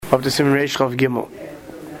of the Siman Reish Chav Gimel.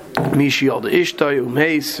 Mishi Yalda Ishtay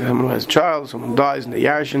Umeis, someone who has a child, someone dies in the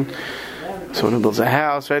Yarshin, someone who builds a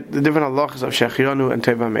house, right? The different halachas of Shechianu and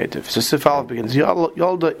Teva Meitiv. So Sif Aleph begins,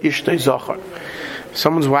 Yalda Ishtay Zachar.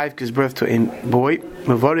 Someone's wife gives birth to a boy,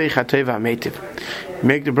 Mevorech HaTeva Meitiv.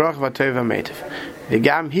 Make the bracha of HaTeva Meitiv. The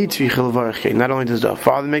Gam Hitzvi Chilvarech. Not only does the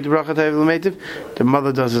father make the bracha of HaTeva Meitiv, the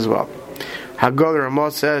mother does as well. Hagal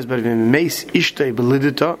Ramah says, but if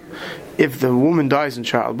if the woman dies in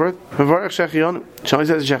childbirth, he only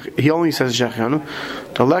says Shechianu,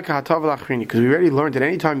 because we already learned that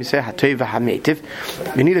anytime you say Hateva HaMeitiv,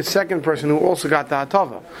 you need a second person who also got the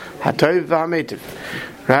Hatava, Hateva HaMeitiv,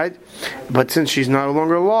 right? But since she's no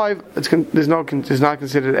longer alive, it's not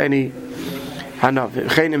considered any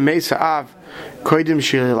Hanav.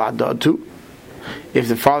 If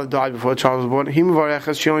the father died before the child was born, she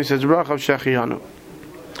only says bracha of Shechianu.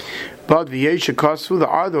 But v'yesha kasvu, there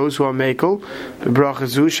are those who are mekel the bracha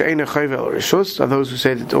zu she'ena chayvel rishus. Are those who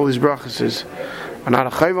say that all these brachas are not a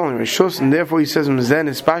chayvel only rishus, and therefore he says mzen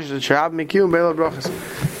especially the sharab mekiu and beila brachas.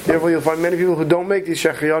 Therefore you'll find many people who don't make these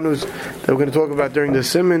Shechianus that we're going to talk about during the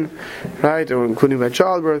Siman, right, or including by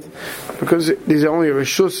childbirth, because these are only a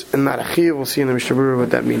rishus and not a chiyuv. We'll see in the Mishnah Berurah what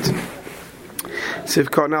that means. Even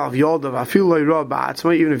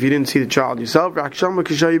if you didn't see the child yourself, you're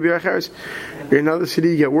in another city,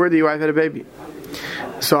 you get word that your wife had a baby.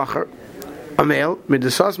 A male,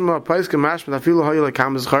 it's lav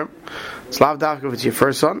dafka if it's your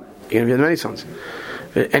first son, you're going to have many sons.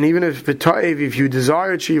 And even if you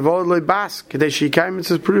desire it, you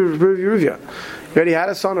already had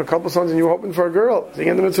a son or a couple of sons and you were hoping for a girl, so you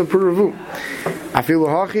get the mitzvah pruvu.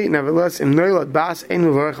 Nevertheless, you don't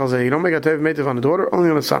make a tev meitiv on a daughter, only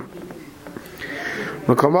on a son.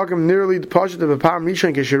 Nearly the pashat of a palm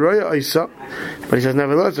rishon keshiroya isa, but he says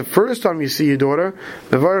nevertheless the first time you see your daughter,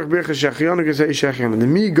 the varach birchas shechianu can say shechianu. The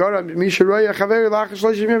mi gara mi shiroya chaver lachash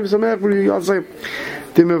leishim yem v'samech you'll say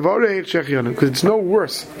the mevarech shechianu, because it's no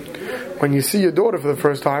worse when you see your daughter for the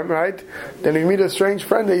first time, right? Then you meet a strange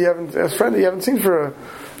friend that you haven't seen for a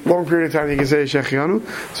long period of time. You can say shechianu.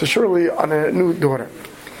 So surely on a new daughter.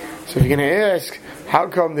 So if you're going to ask, how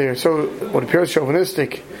come they're so what appears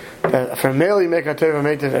chauvinistic that for a male you make a teva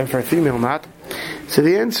meitiv and for a female not? So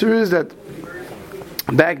the answer is that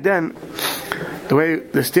back then the way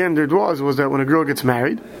the standard was that when a girl gets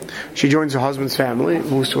married, she joins her husband's family,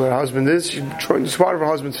 moves to where her husband is, she joins part of her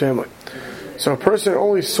husband's family. So a person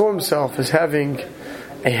only saw himself as having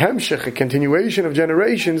a hemshech, a continuation of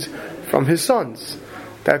generations from his sons.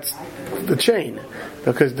 That's the chain,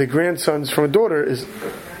 because the grandsons from a daughter is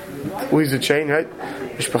always the chain, right?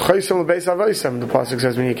 The pasuk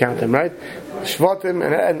says when you count them, right? Shvatim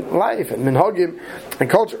and life and minhagim and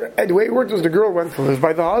culture. And the way it worked was the girl went to live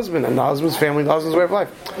by the husband and the husband's family, the husband's way of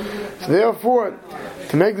life. So therefore,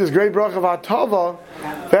 to make this great bracha of Hatava,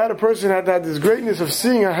 that a person had to have this greatness of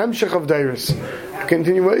seeing a hemshech of dairis, a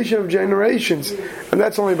continuation of generations, and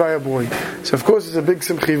that's only by a boy. So of course it's a big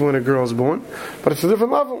simcha when a girl is born, but it's a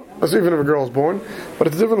different level. That's even if a girl is born, but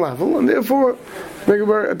it's a different level, and therefore make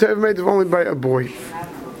a tev meitiv only by a boy.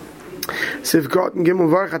 Sivkot and Gimel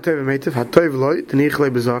Varch HaTeva Meitiv HaTov Loi the Nichlei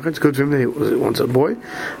Bezachar. It's good for him that he wants a boy.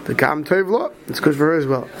 The Kam Tov Lo, it's good for her as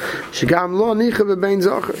well. Shigam Lo Nicha Bebein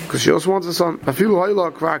Zachar, because she also wants a son. Afilu Hoyla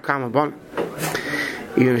Kvar Kam Aban.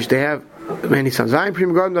 Even if they have many sons. Zayin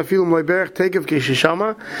Prim Garden Afilu Loi Berch Tekev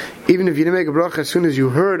Kishishama. Even if you didn't make a bracha as soon as you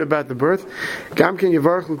heard about the birth, Gam Ken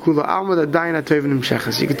Yavarch L'Kula Alma That Dayin HaTov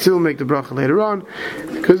Nimshechas. You can still make the bracha later on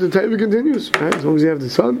because the Teva continues. Right? As long as you have the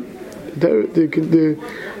son, the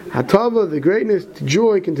Hatava, the greatness, the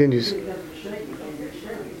joy continues.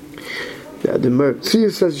 The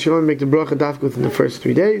Mertzia says you should only make the bracha dafka within the first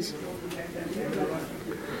 3 days.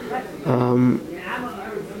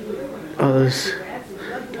 Others,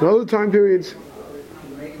 other time periods.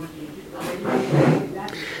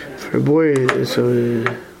 For a boy, so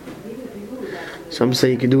some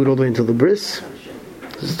say you can do it all the way until the bris.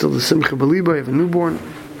 It's still the simcha beliba of a newborn.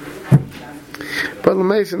 But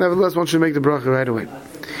l'meisa, nevertheless, one should make the bracha right away.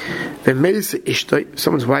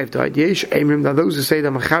 Someone's wife died. Now those who say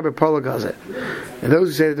that Mechaber Palagazet, and those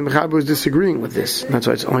who say that the Mechaber is disagreeing with this, and that's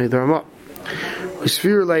why it's only the Ramah.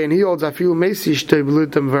 And he holds that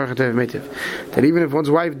even if one's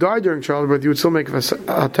wife died during childbirth, you would still make a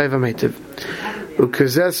Teva Meitiv. And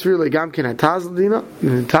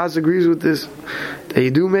Taz agrees with this, that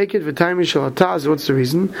you do make it. What's the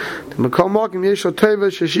reason?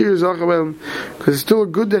 Because it's still a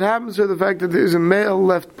good that happens to the fact that there is a male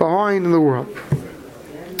left behind in the world.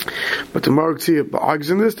 But the Mark Tzia argues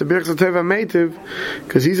in this, the Birchas Teva Meitiv,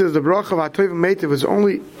 because he says the bracha of Teva Meitiv was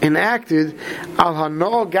only enacted al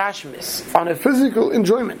hana gashmis, on a physical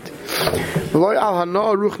enjoyment. V'loy al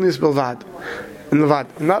hana ruchnis bilvad.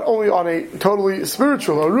 Not only on a totally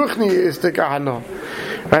spiritual, a ruchni is the kahana.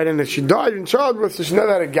 Right, and if she died in childbirth, so she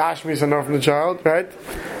never had a gashmis enough from the child, right?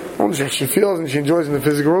 Only she feels and she enjoys in the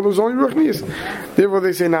physical world, it was only ruchnis. Therefore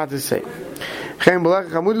they say not to say. That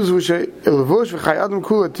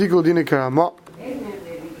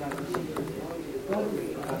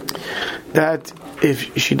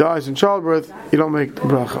if she dies in childbirth, you don't make the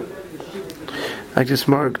bracha. Like this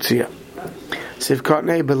Mark Tzia. Seif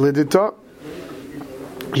Katnei Belidita.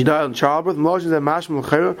 She died in childbirth. And this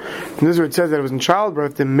is where it says that it was in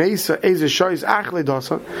childbirth. The Mesa Eza Shoy's Achle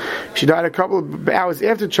Dasa. She died a couple of hours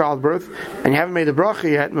after childbirth, and you haven't made the bracha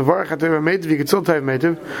yet. Mevarach HaTeva Meitiv, you could still Teva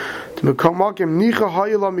Meitiv. To Mekomakim Nicha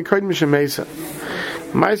Hayala Mikodim Mishem Mesa.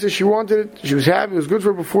 Maisa, she wanted it, she was happy, it was good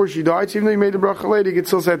for her before she died, so even though you made the bracha later, you could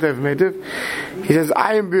still say Teva Meitiv. He says,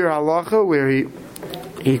 I am Bir Halacha, where he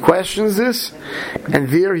questions this, and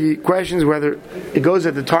there he questions whether it goes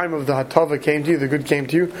at the time of the hatava came to you, the good came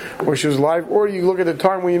to you, or she was alive, or you look at the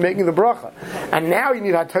time when you're making the bracha. And now you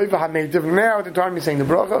need hatava ha-meitiv, now at the time you're saying the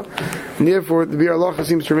bracha, and therefore the Bir Halacha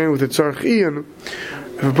seems to remain with the tzarech iyan.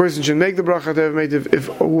 If a person should make the bracha hatava if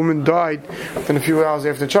a woman died within a few hours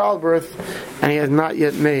after childbirth, and he has not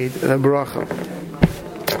yet made the bracha.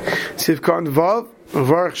 Siv Kan Vav,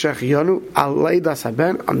 Varach Shechianu, Al Leidas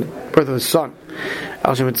Haben, on the birth of his son.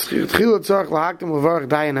 And if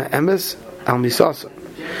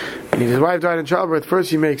his wife died in childbirth, first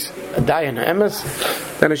he makes a Dayana Emes,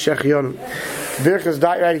 then a Shechianu. The Birchas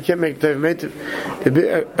died, right, he can't make a Teva Meitiv.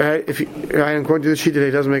 According to the sheet today,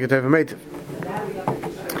 he doesn't make a Teva Meitiv.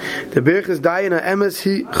 The Birchas Dayana Emes,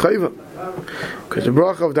 he Chayva. Because the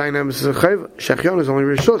bracha of Dayana Emes is a Chayva. Shechianu is only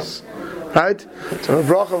Rishus. Right? So a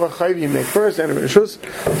bracha of a chayv you make first, and a rishus.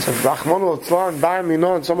 So Rachmanu Litzlan, Bar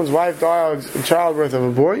Minon, someone's wife died in childbirth of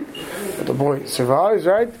a boy, but the boy survives,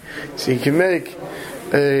 right? So you can make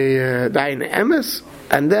a Dayan Emes,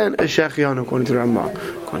 and then a Shechianu, according to Ramah.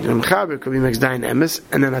 According to Mechaber, could be makes Dayan Emes,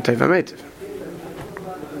 and then a Teva Meitiv.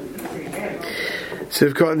 So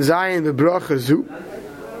if Kohen Zayin, the bracha zu,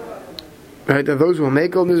 right? That those who will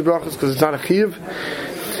make all these brachas, because it's not a chiv.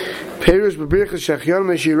 Perush b'birchas shechianu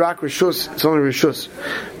me'shirak rishus. It's only rishus.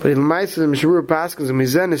 But in Ma'aser the Mishnah Paskas and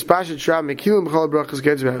Mizen is pashat shab mekilim b'chol brachas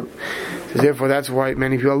gets better. Therefore, that's why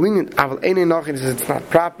many people are lenient. Aval einei nachin says it's not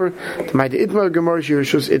proper to make the itmar gemara she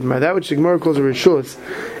rishus itmar. That which the gemara calls a rishus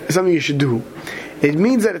is something you should do. It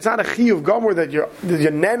means that it's not a chiyuv gomer that you're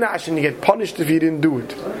nenash and you get punished if you didn't do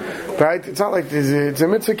it. Right? It's not like it's a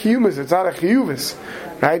mitzvah kiyumis. It's not a chiyuvis.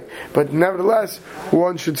 Right? But nevertheless,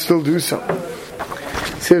 one should still do so.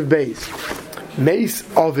 Siv Beis. Meis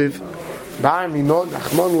Aviv. Ba'am Minod.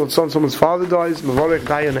 Achman L'tzon. Someone's father dies. Mevarech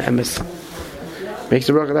Dayana Emes. Makes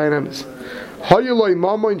the bracha Dayana Emes. Hayaloi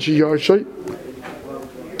Mama in Shiyarshai.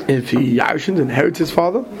 If he Yarshin inherits his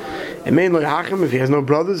father. And Mein Loi Hachim. If he has no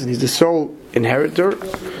brothers and he's the sole inheritor.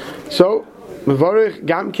 So, Mevarech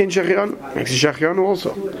Gam Kin Shechianu. Makes a Shechianu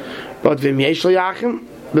also. But Vim Yesh Loi Hachim.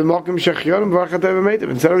 B'mokim Shechianu. Mevarech HaTeva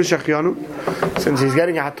Meitiv. Instead of Shechianu, since he's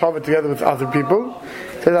getting a hatava together with other people,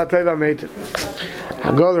 says HaTeva Meitiv.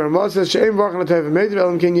 Hagol Ramah says She'em Varach HaTeva Meitiv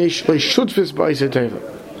Elam Ken Yesh Leishutfis Ba'is HaTeva.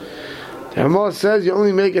 The Ramah says you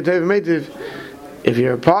only make a Teva Meitiv if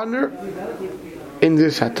you're a partner in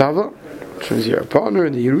this hatava, which means you're a partner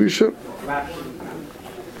in the Yerusha.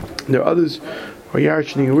 There are others who are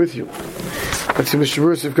yarshining with you. Let's see Mr.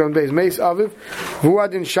 Berurah if come base Meis Aviv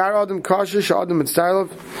Vuadin Shar Adam Kasher Shar Adam Mitzaylav.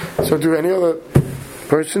 So to any other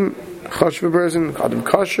person, Chashva person, Adam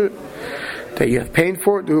Kasher, that you have pain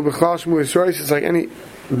for, do b'chlashmu Yisrael. It's like any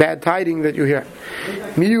bad tiding that you hear.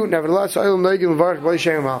 Miyu, nevertheless, Ayil Neigil Varach B'Lei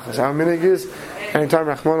Shem Malchus. Our minig is, anytime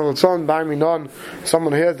Rachmana Litzlan, Bar Minon,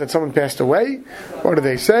 someone hears that someone passed away, what do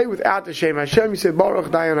they say? Without the Shem Hashem, you say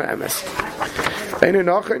Baruch Dayana Emes. Eine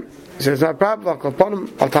Nachin, he says, not proper, I'll call upon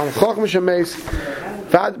him, I'll tell him Choch Mishem Meis,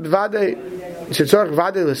 Vade, he said, Tzorch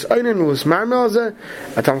Vade Lis Einen Lis Marmelze,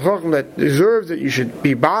 a Tam Chochem that deserves that you should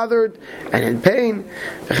be bothered and in pain,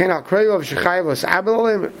 V'chein Al Krev of Shechayev Lis Abel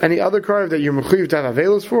Alim, any other Krev that you're Mechuyev to have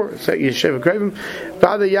availus for, so you Yeshiva Krevim,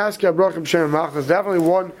 Vade Yaski Abrachim Shem Malchus, definitely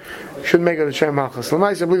one should make it a Shem Malchus.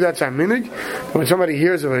 Lamais, I believe that's our minig. When somebody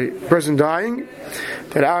hears of a person dying,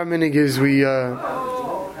 that our minig is we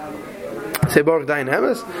say Baruch Dayan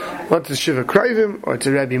Emes, or to Shiva Krevim, or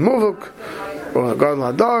to Rabbi Muvuk, or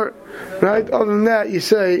God Ladar, right? Other than that, you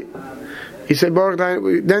say Baruch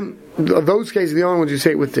Dayan. Then those cases, the only ones you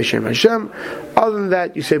say it with the Shem Hashem. Other than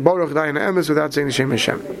that, you say Baruch Dayan Emes without saying the Shem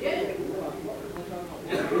Hashem.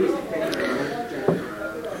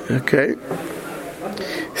 Okay.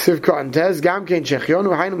 Sivka and Tez, Gamkein Shechianu,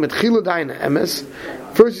 Hainu Metchila Daina Emes.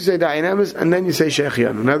 First you say Daina Emes, and then you say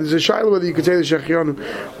Shechianu. Now there's a shaila whether you could say the Shechianu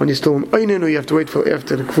when you're still in Einin, or you have to wait for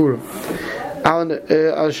after the Kfura.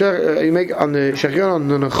 You make on the Shechianu, on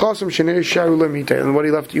the Nechasim Shenei Sharu Lemite, and what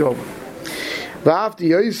he left you over. Even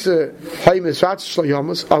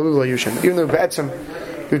though Be'etzim,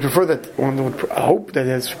 he would prefer that, one would hope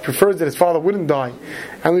that prefers that his father wouldn't die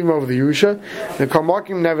and leave him over the Yerusha. And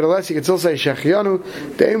Karmakim, nevertheless, he could still say Shechianu.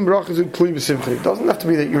 The aim brachas would plead with Simcha. It doesn't have to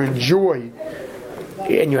be that you're in joy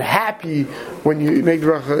and you're happy when you make the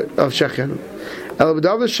bracha of Shechianu.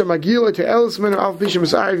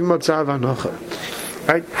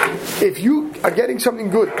 Right? If you are getting something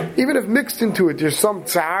good, even if mixed into it, there's some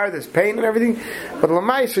tsar, there's pain and everything, but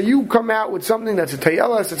l'maisa, you come out with something that's a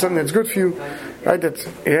tayelas, that's something that's good for you, right? That's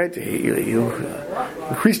right. You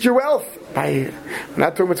increased your wealth by. We're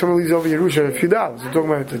not talking about someone who leaves over Yerusha a few dollars. We're talking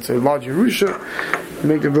about it's a large Yerusha. You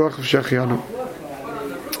make the bracha of Shechianu.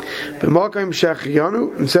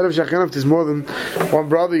 Instead of Shechianu, if there's more than one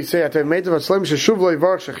brother, you say, since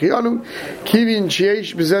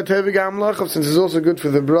it's also good for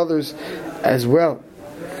the brothers as well.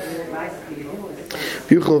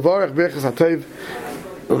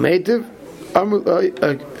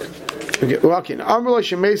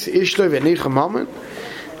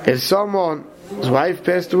 If someone's wife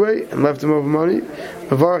passed away and left him over money,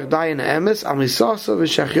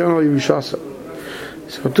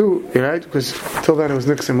 so too, right? Because till then it was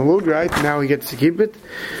nixim malud, right? Now he gets to keep it.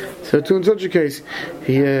 So too, in such a case,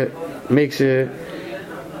 he makes a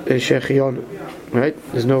shechianu, right?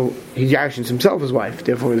 There's no, he yashins himself his wife.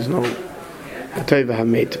 Therefore, there's no teva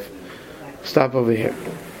hametiv. Stop over here.